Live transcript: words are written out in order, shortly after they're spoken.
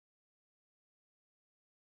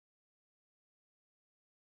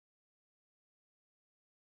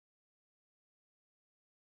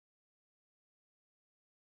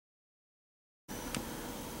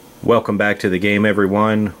Welcome back to the game,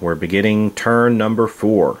 everyone. We're beginning turn number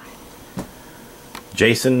 4.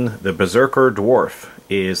 Jason the Berserker Dwarf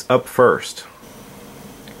is up first.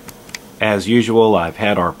 As usual, I've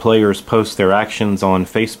had our players post their actions on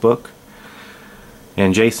Facebook,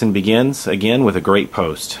 and Jason begins again with a great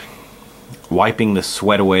post. Wiping the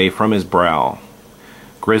sweat away from his brow,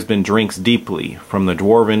 Grisbin drinks deeply from the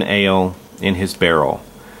dwarven ale in his barrel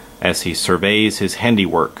as he surveys his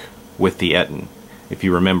handiwork with the Etten. If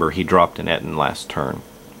you remember, he dropped an Etten last turn.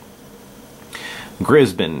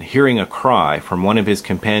 Grisbin, hearing a cry from one of his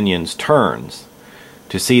companions, turns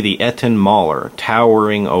to see the Etten Mauler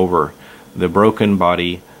towering over the broken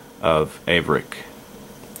body of Avric.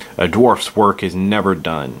 A dwarf's work is never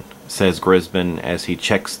done, says Grisbin as he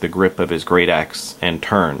checks the grip of his great axe and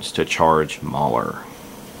turns to charge Mauler.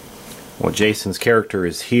 Well, Jason's character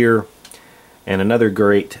is here, and another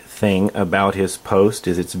great thing about his post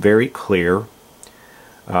is it's very clear,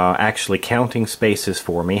 actually counting spaces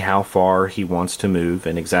for me, how far he wants to move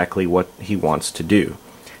and exactly what he wants to do.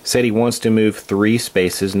 Said he wants to move 3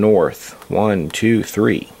 spaces north. 1, 2,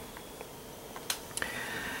 3.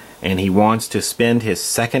 And he wants to spend his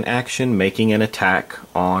second action making an attack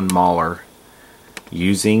on Mauler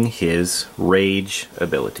using his Rage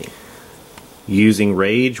ability. Using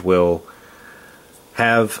Rage will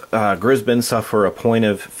have Grisbin suffer a point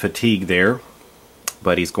of fatigue there,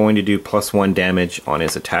 but he's going to do +1 damage on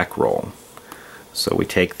his attack roll. So we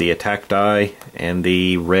take the attack die and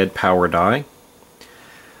the red power die.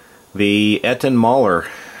 The Etten Mauler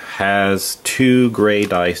has 2 gray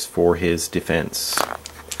dice for his defense.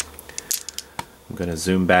 I'm going to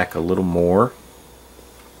zoom back a little more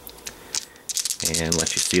and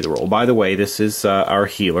let you see the roll. By the way, this is our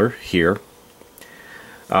healer here.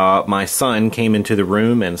 My son came into the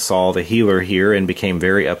room and saw the healer here and became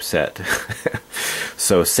very upset.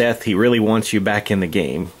 So Seth, he really wants you back in the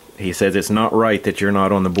game. He says it's not right that you're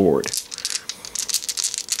not on the board.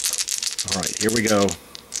 Alright, here we go.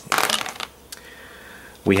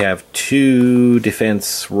 We have 2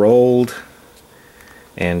 defense rolled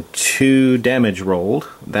and 2 damage rolled.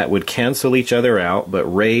 That would cancel each other out, but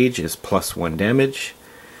Rage is +1 damage.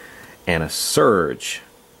 And a Surge.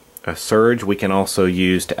 A Surge we can also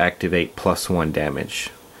use to activate +1 damage.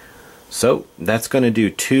 So that's going to do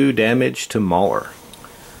 2 damage to Mauler.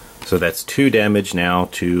 So that's 2 damage now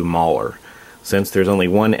to Mauler. Since there's only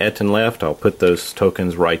 1 Etten left, I'll put those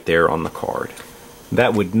tokens right there on the card.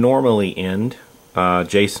 That would normally end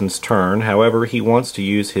Jason's turn. However, he wants to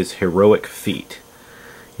use his heroic feat.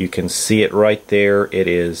 You can see it right there. It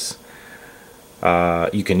is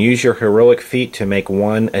you can use your heroic feat to make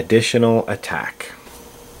 1 additional attack.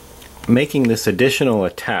 Making this additional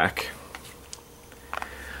attack,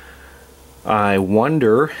 I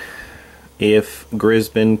wonder if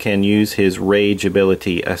Grisbin can use his Rage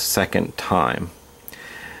ability a second time.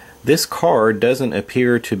 This card doesn't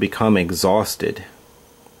appear to become exhausted,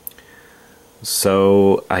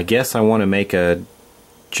 so I guess I want to make a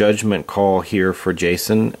judgment call here for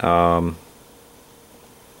Jason.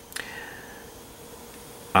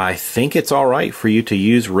 I think it's alright for you to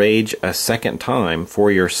use Rage a second time for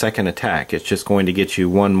your second attack. It's just going to get you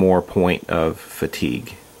 1 more point of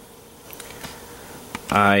fatigue.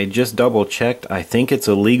 I just double checked. I think it's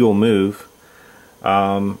a legal move.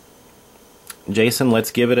 Jason,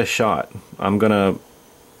 let's give it a shot. I'm gonna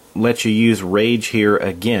let you use Rage here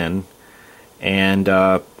again, and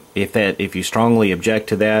if you strongly object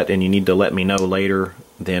to that and you need to let me know later,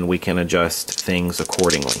 then we can adjust things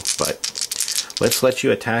accordingly. But let's let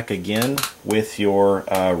you attack again with your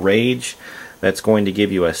Rage. That's going to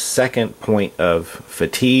give you a 2nd point of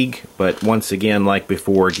fatigue, but once again, like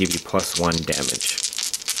before, give you +1 damage.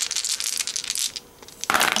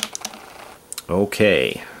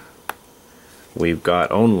 Okay, we've got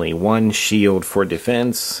only 1 shield for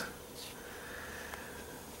defense.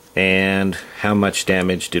 And how much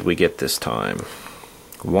damage did we get this time?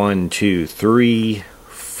 1, 2, 3,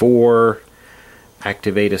 4.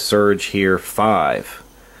 Activate a Surge here, 5.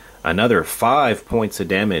 Another 5 points of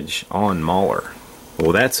damage on Mauler.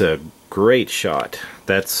 Well, that's a great shot.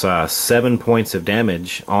 That's 7 points of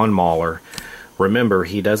damage on Mauler. Remember,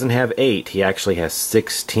 he doesn't have 8, he actually has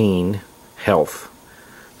 16 health.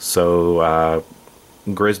 So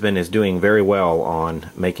Grisbin is doing very well on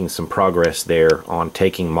making some progress there on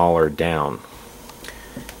taking Mauler down.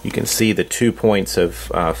 You can see the 2 points of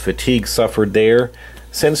fatigue suffered there.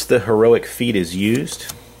 Since the heroic feat is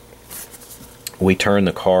used, we turn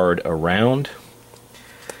the card around,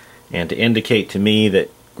 and to indicate to me that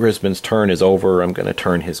Grisbin's turn is over, I'm going to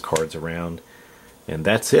turn his cards around, and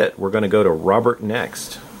that's it. We're going to go to Robert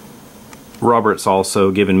next. Robert's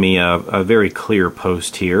also given me a very clear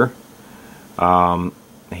post here.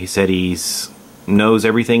 He said knows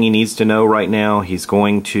everything he needs to know right now. He's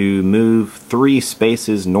going to move 3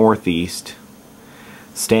 spaces northeast,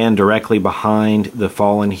 stand directly behind the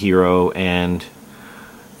fallen hero, and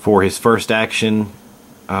for his first action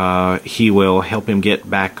he will help him get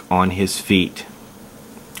back on his feet.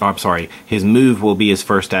 Oh, I'm sorry, his move will be his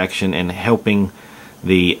first action, and helping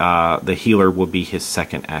the healer will be his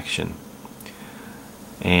second action.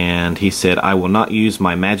 And he said, I will not use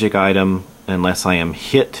my magic item unless I am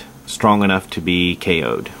hit strong enough to be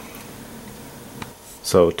KO'd.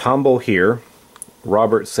 So Tumble here,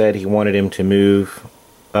 Robert said he wanted him to move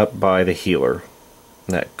up by the healer.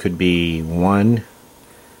 That could be 1,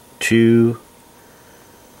 2,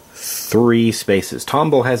 3 spaces.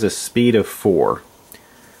 Tumble has a speed of 4.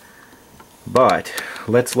 But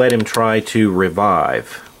let's let him try to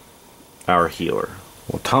revive our healer.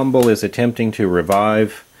 Well, Tumble is attempting to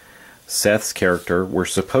revive Seth's character. We're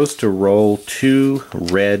supposed to roll 2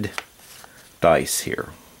 red dice here.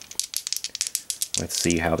 Let's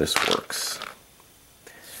see how this works.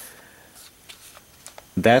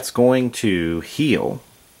 That's going to heal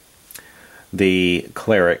the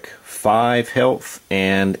cleric 5 health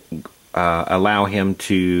and allow him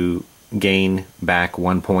to gain back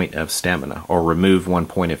 1 point of stamina, or remove 1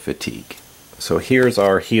 point of fatigue. So here's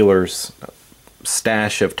our healer's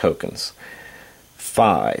stash of tokens.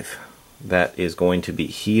 5. That is going to be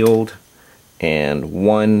healed, and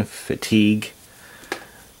 1 fatigue.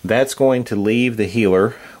 That's going to leave the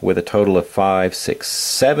healer with a total of 5, 6,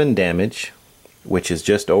 7 damage, which is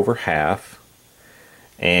just over half,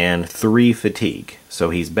 and 3 fatigue. So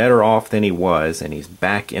he's better off than he was, and he's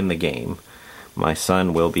back in the game. My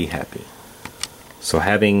son will be happy. So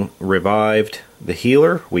having revived the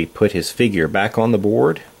healer, we put his figure back on the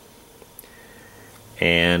board,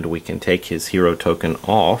 and we can take his hero token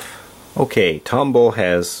off. Okay, Tumble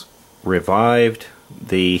has revived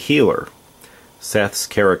the healer, Seth's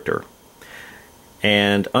character.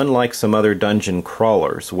 And unlike some other dungeon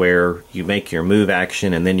crawlers where you make your move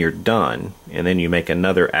action and then you're done, and then you make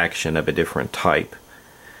another action of a different type,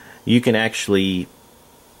 you can actually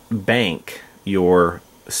bank your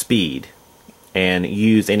speed and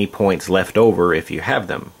use any points left over if you have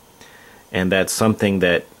them. And that's something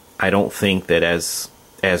that I don't think that as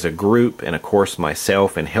a group, and of course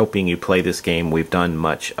myself and helping you play this game, we've done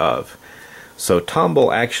much of. So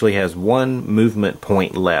Tumble actually has 1 movement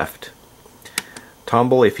point left.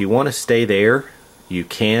 Tumble, if you want to stay there, you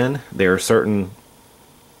can. There are certain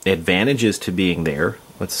advantages to being there.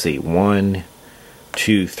 Let's see, 1,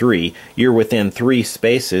 2, 3. You're within 3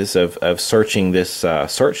 spaces of searching this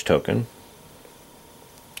search token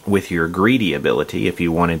with your greedy ability if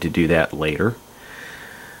you wanted to do that later.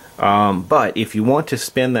 But if you want to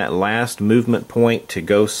spend that last movement point to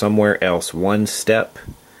go somewhere else 1 step,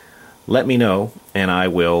 let me know and I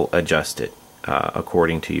will adjust it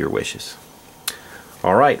according to your wishes.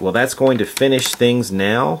 Alright, well that's going to finish things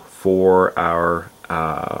now for our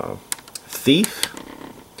thief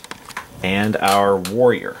and our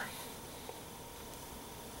warrior.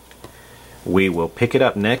 We will pick it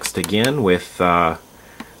up next again with the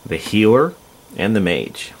healer and the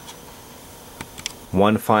mage.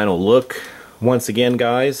 One final look. Once again,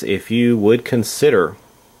 guys, if you would consider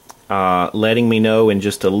letting me know in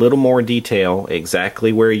just a little more detail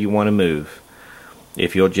exactly where you want to move.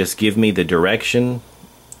 If you'll just give me the direction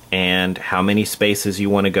and how many spaces you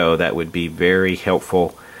want to go, that would be very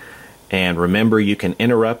helpful. And remember, you can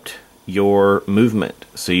interrupt your movement.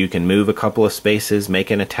 So you can move a couple of spaces,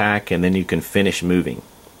 make an attack, and then you can finish moving.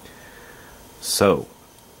 So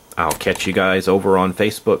I'll catch you guys over on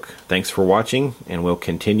Facebook. Thanks for watching, and we'll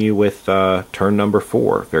continue with turn number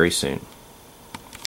 4 very soon.